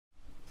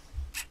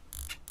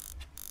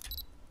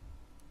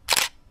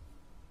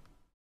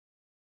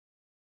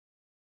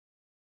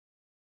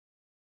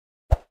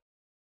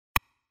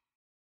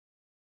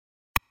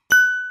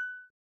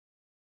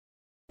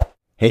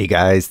Hey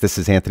guys, this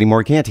is Anthony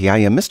Morganti. I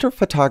am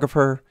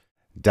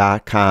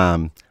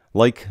MrPhotographer.com.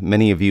 Like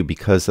many of you,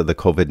 because of the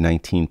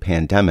COVID-19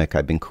 pandemic,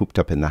 I've been cooped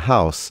up in the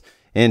house.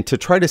 And to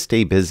try to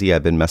stay busy,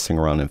 I've been messing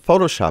around in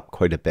Photoshop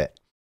quite a bit.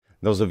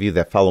 Those of you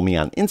that follow me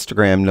on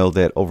Instagram know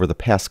that over the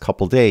past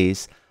couple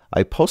days,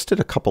 I posted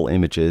a couple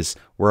images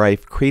where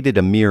I've created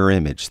a mirror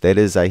image. That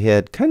is, I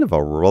had kind of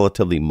a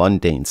relatively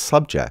mundane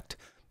subject,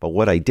 but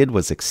what I did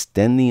was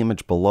extend the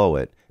image below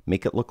it,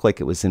 make it look like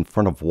it was in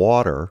front of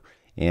water,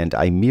 and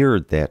I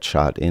mirrored that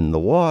shot in the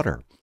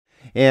water.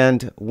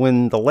 And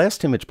when the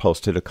last image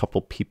posted, a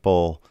couple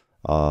people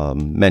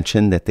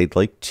mentioned that they'd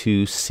like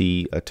to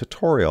see a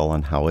tutorial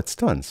on how it's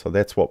done. So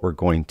that's what we're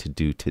going to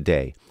do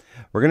today.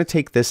 We're going to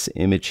take this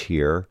image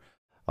here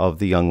of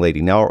the young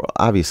lady. Now,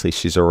 obviously,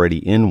 she's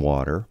already in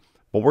water.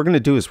 What we're going to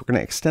do is we're going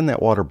to extend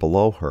that water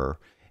below her,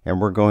 and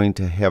we're going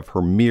to have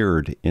her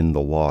mirrored in the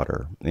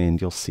water.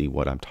 And you'll see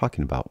what I'm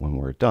talking about when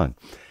we're done.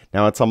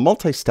 Now, it's a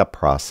multi-step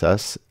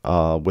process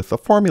with a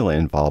formula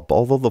involved,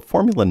 although the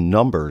formula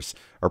numbers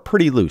are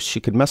pretty loose. You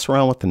could mess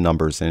around with the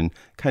numbers and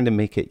kind of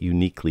make it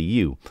uniquely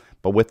you.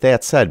 But with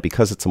that said,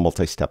 because it's a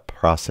multi-step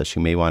process,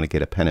 you may want to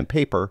get a pen and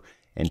paper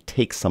and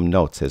take some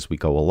notes as we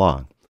go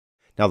along.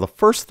 Now, the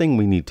first thing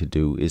we need to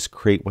do is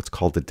create what's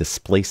called a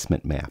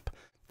displacement map.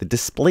 The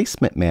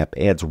displacement map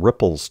adds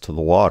ripples to the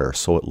water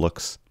so it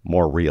looks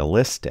more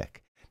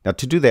realistic. Now,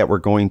 to do that, we're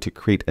going to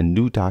create a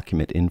new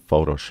document in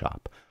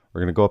Photoshop. We're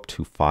going to go up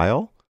to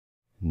File,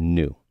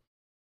 New.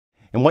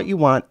 And what you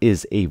want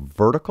is a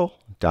vertical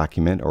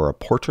document or a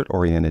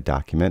portrait-oriented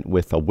document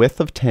with a width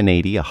of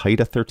 1080, a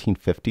height of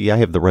 1350. I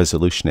have the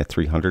resolution at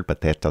 300,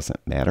 but that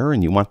doesn't matter.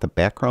 And you want the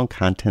background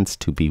contents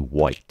to be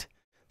white.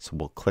 So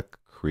we'll click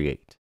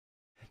Create.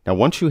 Now,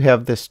 once you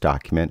have this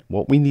document,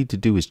 what we need to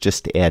do is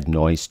just add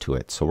noise to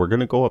it. So we're going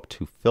to go up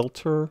to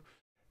Filter,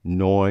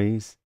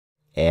 Noise,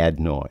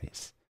 Add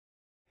Noise.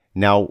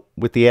 Now,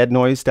 with the Add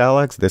Noise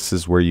dialogs, this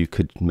is where you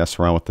could mess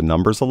around with the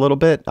numbers a little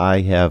bit.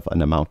 I have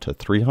an amount of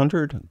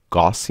 300.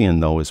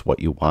 Gaussian, though, is what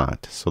you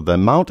want. So the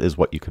amount is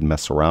what you could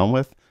mess around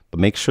with, but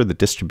make sure the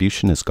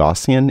distribution is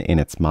Gaussian and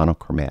it's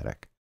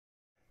monochromatic.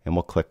 And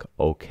we'll click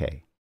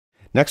OK.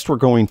 Next, we're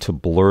going to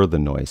blur the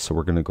noise. So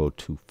we're going to go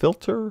to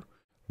Filter,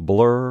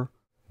 Blur,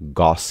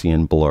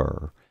 Gaussian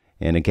Blur.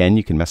 And again,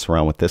 you can mess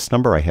around with this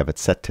number. I have it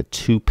set to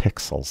 2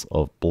 pixels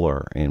of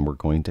blur, and we're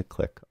going to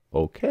click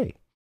OK.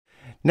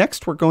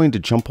 Next, we're going to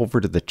jump over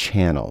to the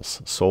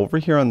channels. So over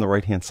here on the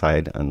right-hand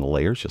side on the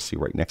layers, you'll see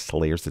right next to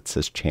layers it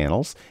says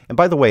channels. And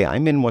by the way,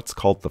 I'm in what's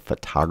called the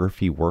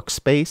photography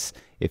workspace.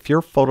 If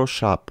your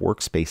Photoshop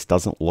workspace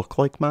doesn't look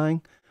like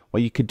mine,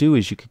 what you could do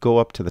is you could go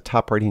up to the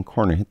top right-hand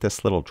corner, hit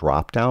this little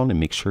drop down, and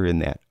make sure you're in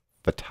that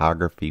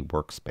photography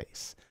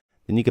workspace.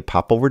 Then you could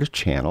pop over to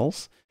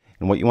channels.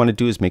 And what you want to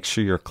do is make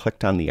sure you're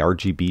clicked on the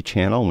RGB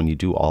channel. When you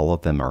do, all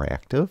of them are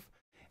active.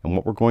 And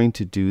what we're going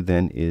to do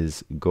then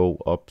is go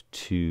up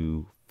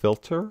to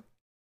Filter,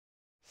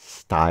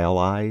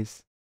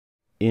 Stylize,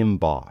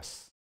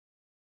 Emboss.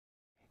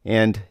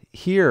 And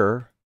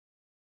here,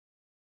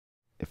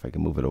 if I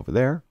can move it over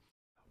there,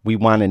 we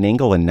want an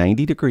angle of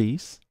 90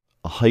 degrees,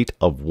 a height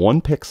of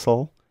 1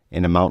 pixel,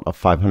 an amount of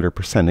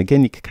 500%.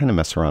 Again, you can kind of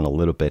mess around a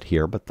little bit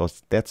here, but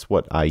that's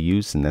what I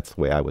use, and that's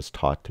the way I was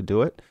taught to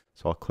do it.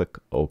 So I'll click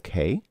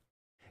OK.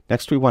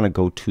 Next, we want to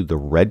go to the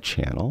red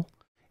channel,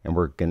 and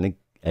we're going to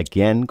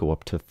again go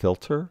up to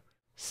Filter,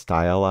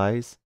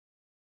 Stylize,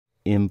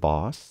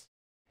 Emboss.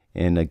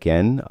 And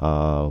again,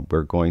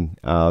 we're going,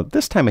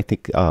 this time I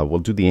think we'll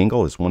do the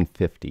angle as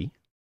 150.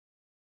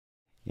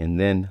 And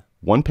then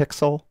 1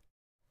 pixel,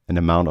 an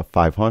amount of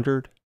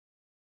 500.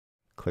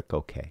 Click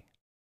OK.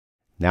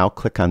 Now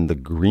click on the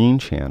green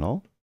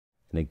channel,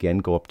 and again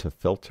go up to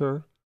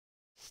Filter,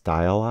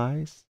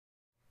 Stylize,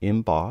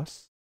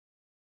 Emboss.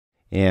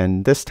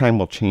 And this time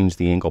we'll change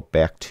the angle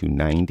back to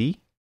 90.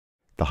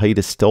 The height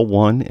is still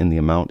 1 and the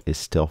amount is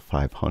still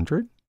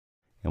 500.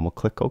 And we'll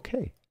click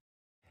OK.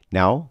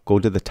 Now go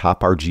to the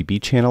top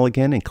RGB channel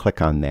again and click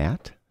on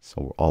that.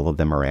 So all of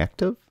them are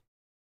active.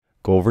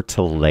 Go over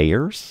to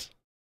Layers.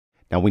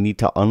 Now we need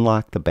to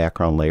unlock the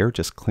background layer.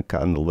 Just click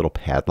on the little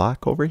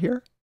padlock over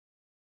here.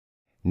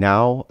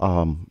 Now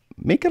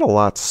make it a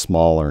lot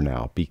smaller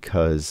now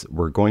because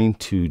we're going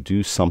to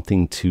do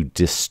something to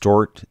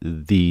distort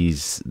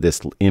this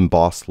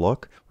embossed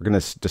look. We're going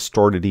to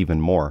distort it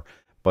even more.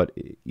 But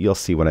you'll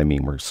see what I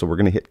mean. So we're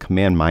going to hit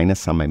Command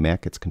minus on my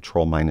Mac. It's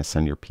Control minus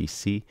on your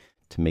PC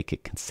to make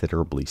it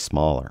considerably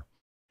smaller.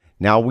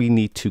 Now we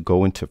need to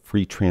go into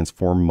free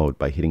transform mode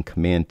by hitting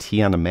Command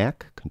T on a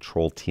Mac,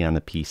 Control T on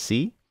a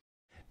PC.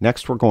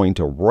 Next, we're going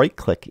to right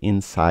click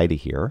inside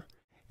of here,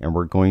 and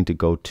we're going to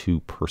go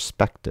to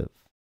Perspective.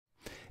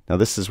 Now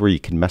this is where you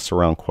can mess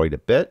around quite a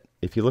bit.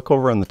 If you look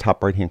over on the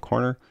top right hand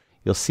corner,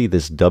 you'll see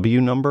this W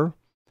number.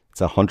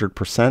 It's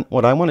 100%.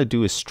 What I want to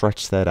do is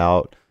stretch that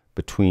out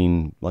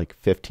between like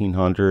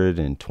 1500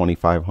 and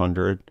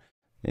 2500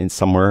 and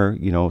somewhere,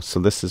 you know,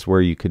 so this is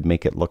where you could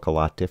make it look a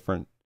lot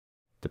different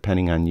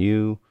depending on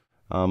you.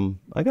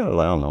 I got,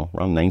 I don't know,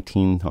 around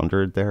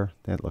 1900 there.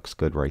 That looks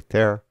good right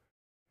there.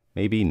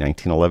 maybe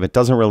 1911. It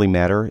doesn't really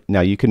matter.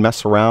 Now you can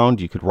mess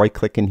around. You could right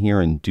click in here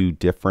and do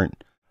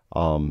different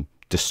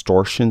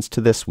distortions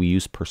to this. We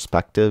use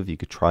perspective. You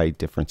could try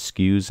different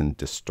skews and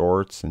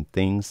distorts and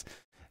things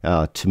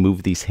to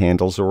move these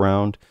handles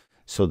around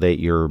so that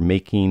you're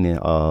making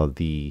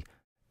the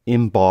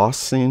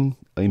embossing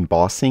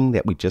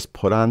that we just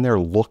put on there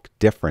look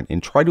different,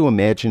 and try to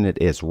imagine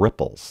it as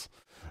ripples.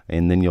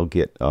 And then you'll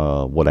get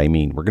what I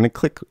mean. We're going to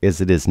click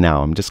as it is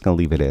now. I'm just going to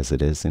leave it as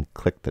it is and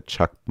click the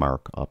check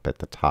mark up at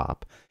the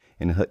top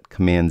and hit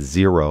Command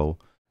 0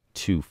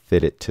 to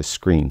fit it to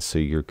screen so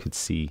you could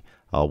see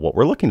what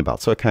we're looking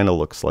about. So it kind of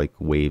looks like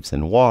waves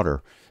and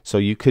water. So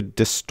you could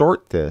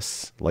distort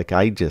this like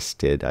I just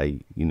did. I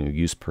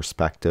used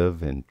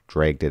perspective and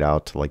dragged it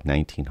out to like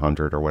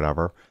 1900 or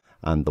whatever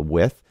on the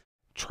width.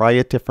 Try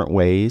it different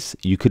ways.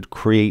 You could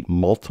create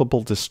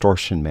multiple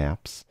distortion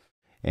maps,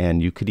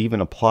 and you could even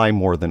apply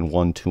more than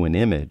one to an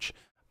image,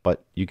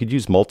 but you could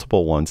use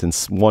multiple ones, and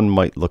one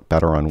might look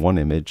better on one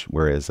image,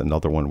 whereas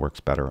another one works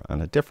better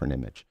on a different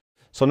image.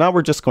 So now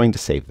we're just going to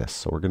save this.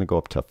 So we're going to go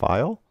up to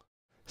File,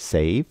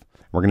 Save.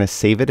 We're going to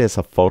save it as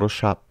a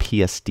Photoshop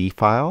PSD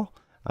file.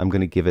 I'm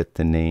going to give it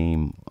the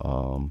name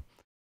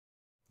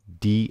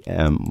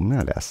DM,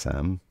 not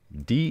SM,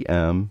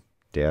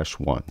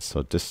 DM-1.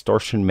 So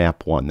Distortion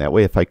Map 1. That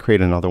way if I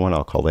create another one,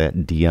 I'll call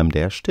that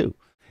DM-2. And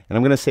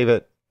I'm going to save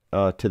it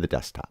to the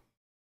desktop.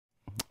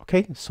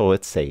 Okay, so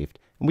it's saved.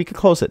 And we can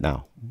close it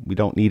now. We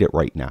don't need it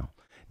right now.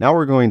 Now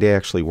we're going to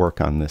actually work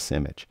on this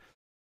image.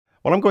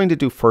 What I'm going to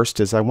do first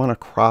is I want to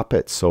crop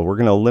it, so we're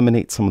going to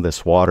eliminate some of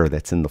this water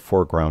that's in the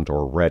foreground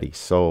already.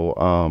 So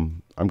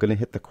I'm going to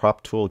hit the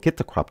crop tool, get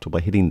the crop tool by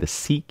hitting the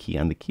C key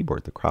on the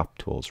keyboard. The crop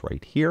tool is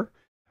right here.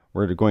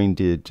 We're going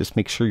to just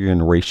make sure you're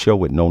in ratio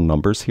with no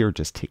numbers here.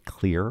 Just hit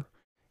clear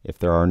if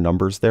there are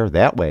numbers there.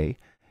 That way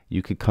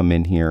you could come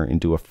in here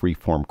and do a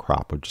freeform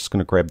crop. We're just going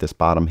to grab this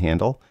bottom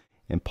handle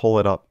and pull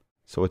it up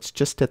so it's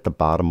just at the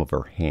bottom of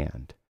her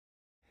hand.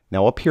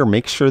 Now up here,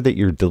 make sure that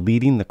you're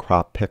deleting the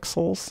crop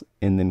pixels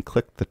and then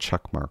click the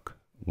check mark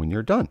when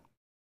you're done.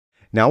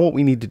 Now what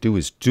we need to do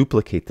is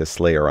duplicate this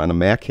layer. On a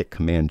Mac, hit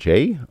Command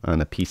J. On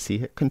a PC,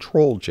 hit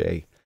Control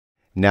J.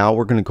 Now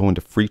we're going to go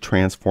into free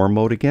transform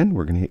mode again.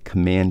 We're going to hit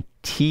Command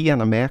T on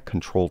a Mac,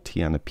 Control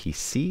T on a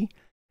PC.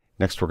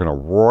 Next, we're going to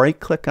right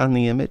click on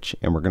the image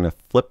and we're going to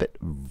flip it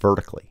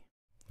vertically.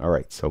 All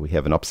right, so we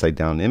have an upside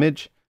down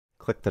image.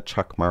 Click the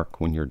check mark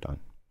when you're done.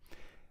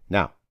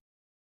 Now,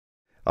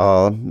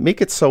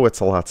 make it so it's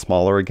a lot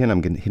smaller. Again,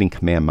 I'm hitting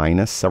Command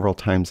minus several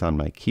times on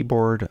my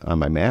keyboard. On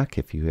my Mac,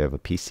 if you have a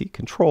PC,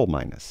 Control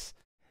minus.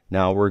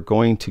 Now we're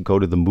going to go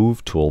to the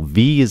Move tool.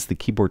 V is the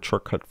keyboard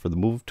shortcut for the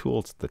Move tool.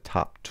 It's the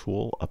top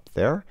tool up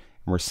there.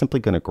 And we're simply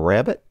going to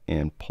grab it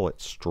and pull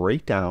it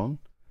straight down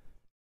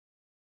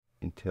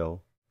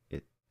until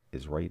it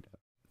is right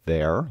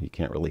there. You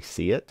can't really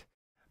see it.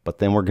 But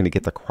then we're going to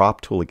get the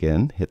crop tool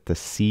again. Hit the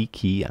C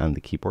key on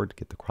the keyboard to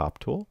get the crop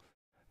tool.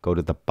 Go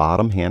to the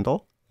bottom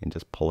handle and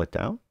just pull it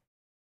down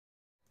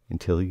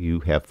until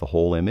you have the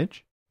whole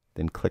image.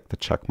 Then click the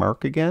check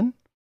mark again,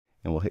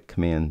 and we'll hit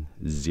Command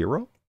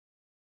 0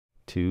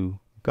 to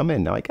come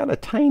in. Now I got a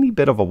tiny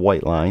bit of a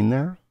white line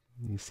there.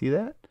 You see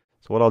that?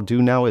 So what I'll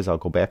do now is I'll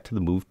go back to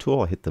the Move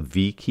tool. I'll hit the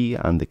V key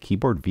on the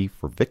keyboard, V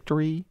for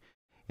victory,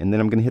 and then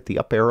I'm going to hit the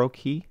up arrow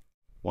key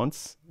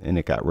once, and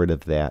it got rid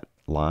of that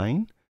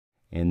line.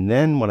 And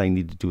then what I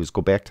need to do is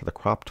go back to the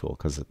crop tool,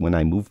 because when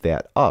I moved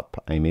that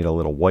up, I made a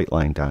little white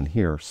line down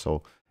here.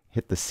 So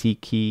hit the C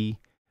key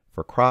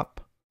for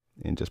crop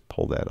and just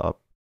pull that up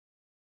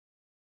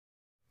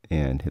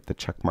and hit the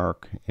check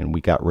mark, and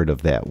we got rid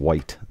of that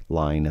white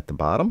line at the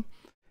bottom,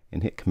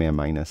 and hit Command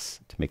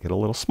minus to make it a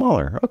little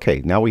smaller.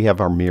 Okay, now we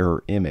have our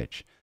mirror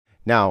image.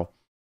 Now,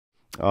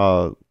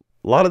 a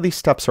lot of these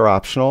steps are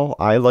optional.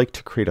 I like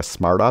to create a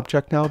smart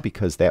object now,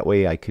 because that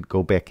way I could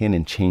go back in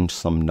and change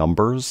some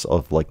numbers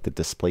of like the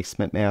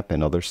displacement map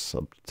and other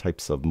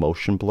types of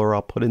motion blur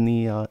I'll put in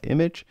the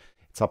image.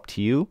 It's up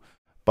to you.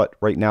 But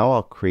right now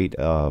I'll create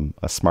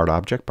a smart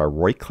object by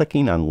right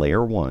clicking on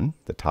layer 1,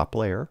 the top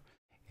layer,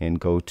 and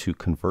go to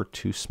Convert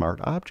to Smart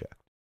Object.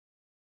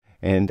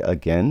 And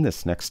again,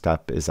 this next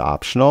step is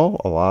optional.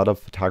 A lot of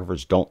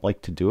photographers don't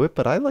like to do it,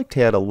 but I like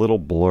to add a little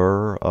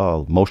blur,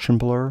 motion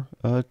blur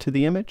to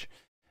the image.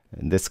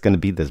 And this is going to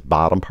be this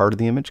bottom part of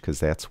the image, because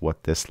that's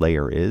what this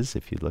layer is.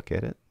 If you look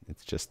at it,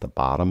 it's just the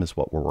bottom is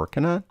what we're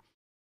working on.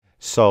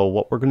 So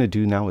what we're going to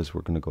do now is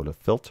we're going to go to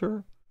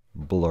Filter,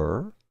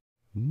 Blur,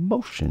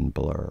 Motion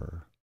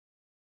Blur,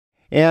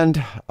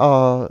 and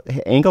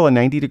angle of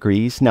 90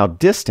 degrees. Now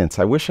distance,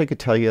 I wish I could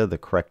tell you the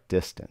correct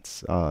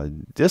distance.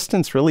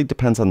 Distance really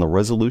depends on the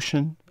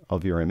resolution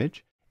of your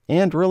image,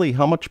 and really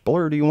how much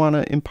blur do you want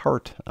to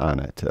impart on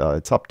it.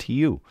 It's up to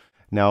you.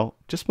 Now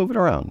just move it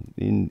around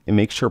and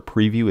make sure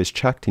preview is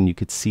checked and you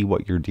could see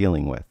what you're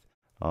dealing with.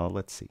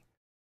 Let's see.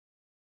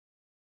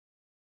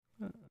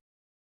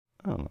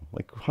 I don't know,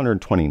 like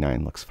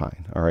 129 looks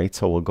fine. All right,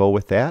 so we'll go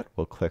with that.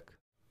 We'll click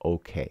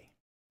OK.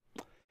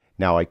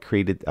 Now I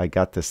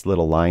got this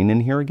little line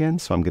in here again,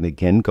 so I'm going to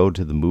again go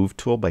to the Move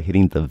tool by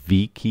hitting the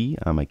V key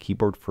on my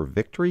keyboard for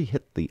victory.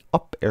 Hit the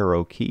up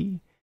arrow key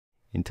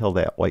until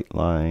that white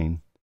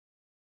line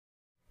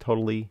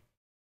totally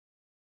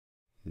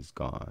is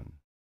gone.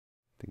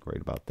 I think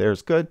right about there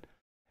is good.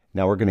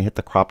 Now we're going to hit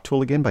the crop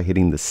tool again by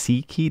hitting the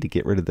C key to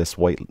get rid of this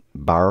white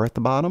bar at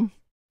the bottom.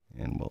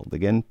 And we'll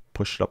again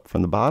push it up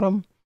from the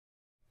bottom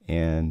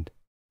and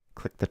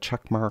click the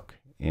check mark,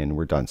 and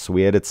we're done. So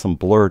we added some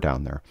blur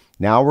down there.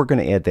 Now we're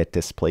going to add that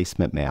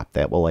displacement map.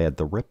 That will add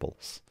the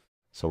ripples.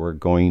 So we're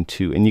going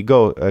to,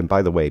 and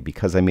by the way,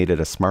 because I made it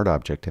a smart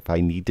object, if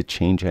I need to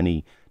change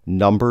any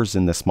numbers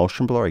in this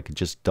motion blur, I could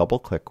just double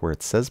click where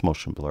it says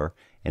motion blur,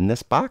 and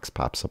this box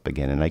pops up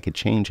again, and I could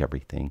change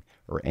everything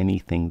or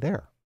anything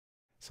there.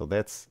 So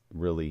that's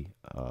really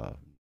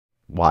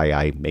why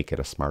I make it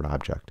a smart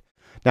object.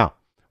 Now,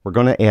 we're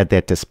going to add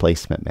that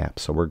displacement map.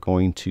 So we're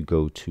going to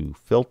go to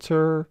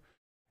Filter,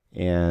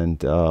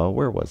 and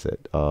where was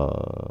it?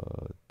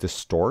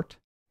 Distort,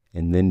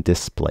 and then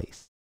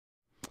Displace.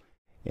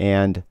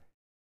 And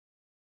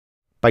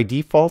by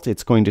default,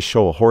 it's going to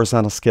show a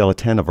horizontal scale of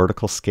 10, a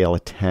vertical scale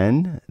of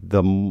 10.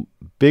 The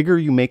bigger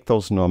you make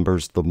those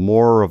numbers, the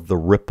more of the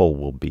ripple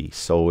will be.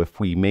 So if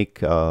we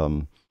make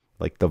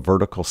like the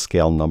vertical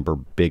scale number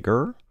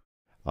bigger,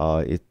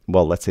 well,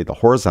 let's say the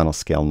horizontal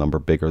scale number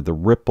bigger, the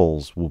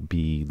ripples will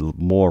be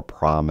more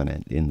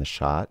prominent in the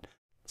shot.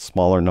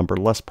 Smaller number,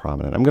 less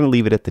prominent. I'm going to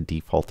leave it at the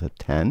default of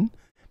 10.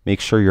 Make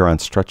sure you're on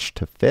stretch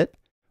to fit.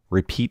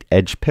 Repeat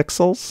edge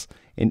pixels.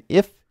 And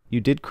if you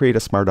did create a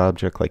smart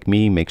object like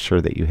me, make sure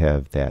that you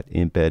have that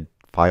embed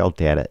file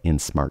data in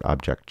smart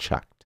object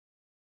checked.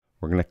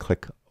 We're going to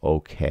click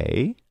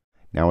OK.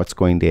 Now it's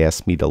going to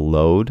ask me to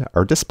load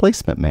our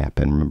displacement map.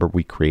 And remember,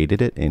 we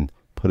created it and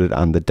put it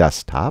on the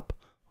desktop.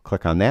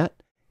 Click on that,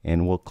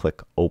 and we'll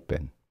click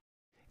Open.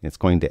 It's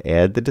going to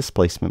add the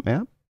displacement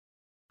map,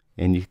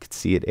 and you can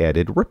see it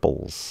added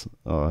ripples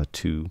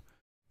to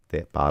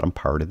that bottom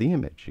part of the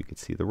image. You can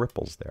see the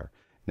ripples there.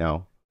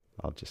 Now,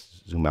 I'll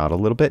just zoom out a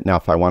little bit. Now,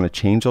 if I want to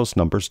change those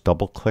numbers,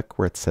 double-click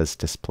where it says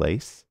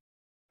Displace.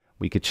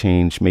 We could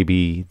change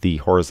maybe the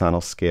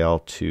horizontal scale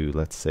to,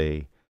 let's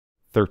say,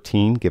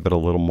 13, give it a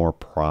little more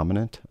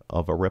prominent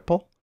of a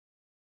ripple.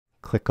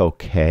 Click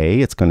OK.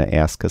 It's going to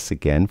ask us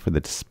again for the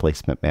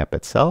displacement map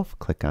itself.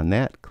 Click on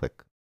that.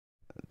 Click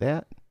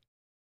that.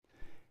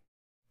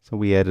 So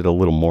we added a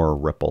little more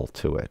ripple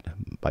to it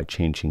by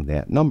changing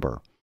that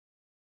number.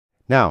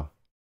 Now,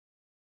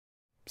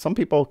 some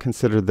people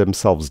consider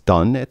themselves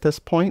done at this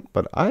point,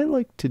 but I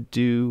like to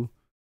do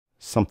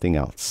something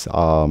else.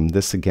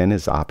 This again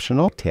is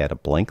optional. To add a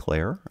blank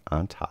layer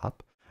on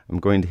top, I'm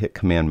going to hit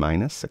Command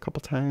minus a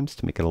couple times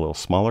to make it a little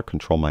smaller.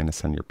 Control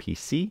minus on your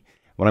PC.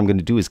 What I'm going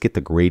to do is get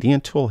the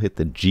gradient tool, hit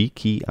the G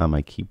key on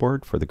my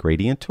keyboard for the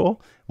gradient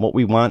tool. What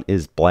we want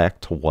is black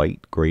to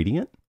white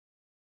gradient.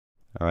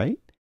 All right.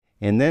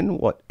 And then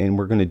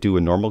we're going to do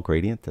a normal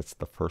gradient. That's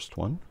the first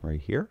one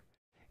right here.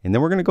 And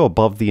then we're going to go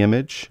above the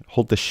image,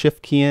 hold the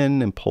Shift key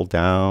in and pull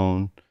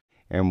down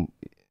and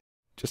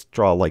just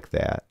draw like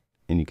that.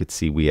 And you can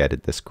see we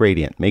added this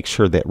gradient. Make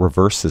sure that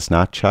reverse is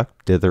not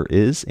checked, dither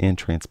is, and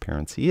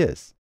transparency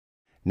is.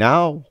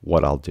 Now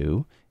what I'll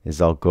do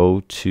is I'll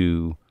go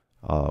to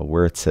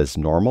where it says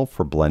normal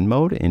for blend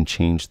mode and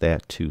change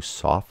that to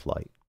soft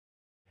light.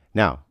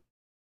 Now,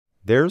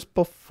 there's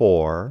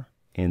before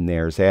and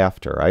there's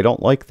after. I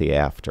don't like the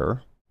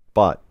after,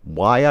 but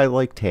why I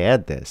like to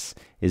add this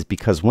is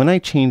because when I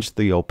change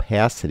the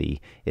opacity,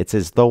 it's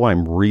as though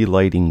I'm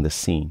relighting the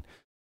scene.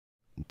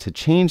 To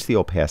change the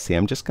opacity,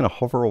 I'm just going to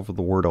hover over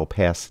the word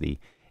opacity,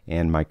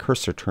 and my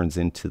cursor turns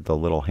into the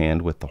little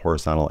hand with the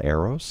horizontal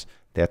arrows.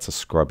 That's a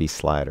scrubby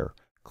slider.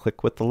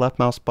 Click with the left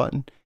mouse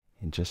button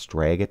and just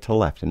drag it to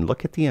left. And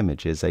look at the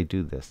image as I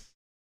do this.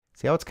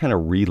 See how it's kind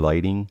of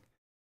relighting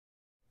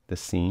the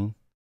scene?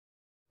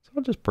 So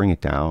I'll just bring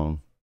it down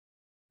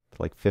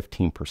to like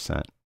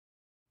 15%.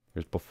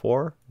 There's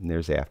before and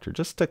there's after.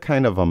 Just a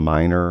kind of a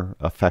minor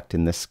effect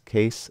in this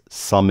case.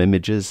 Some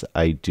images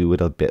I do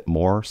it a bit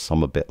more,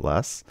 some a bit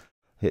less.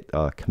 Hit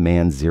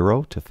Command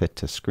 0 to fit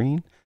to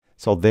screen.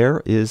 So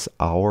there is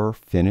our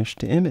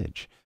finished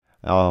image.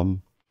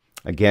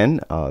 Again,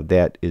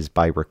 that is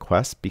by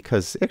request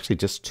because actually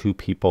just 2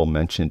 people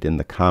mentioned in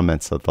the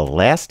comments of the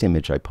last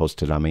image I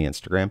posted on my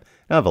Instagram.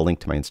 I have a link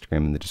to my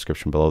Instagram in the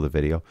description below the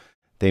video.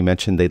 They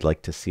mentioned they'd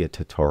like to see a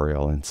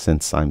tutorial, and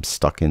since I'm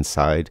stuck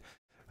inside,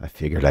 I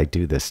figured I'd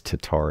do this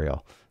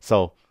tutorial.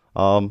 So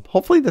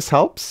hopefully this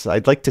helps.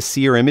 I'd like to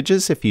see your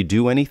images. If you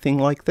do anything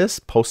like this,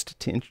 post it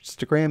to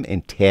Instagram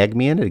and tag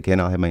me in it. Again,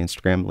 I'll have my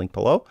Instagram link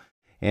below.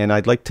 And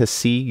I'd like to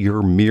see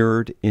your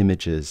mirrored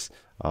images.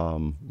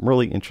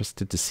 Really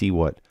interested to see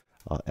what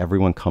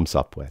everyone comes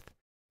up with.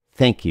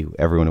 Thank you,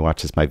 everyone who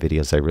watches my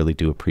videos. I really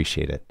do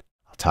appreciate it.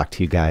 I'll talk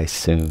to you guys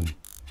soon.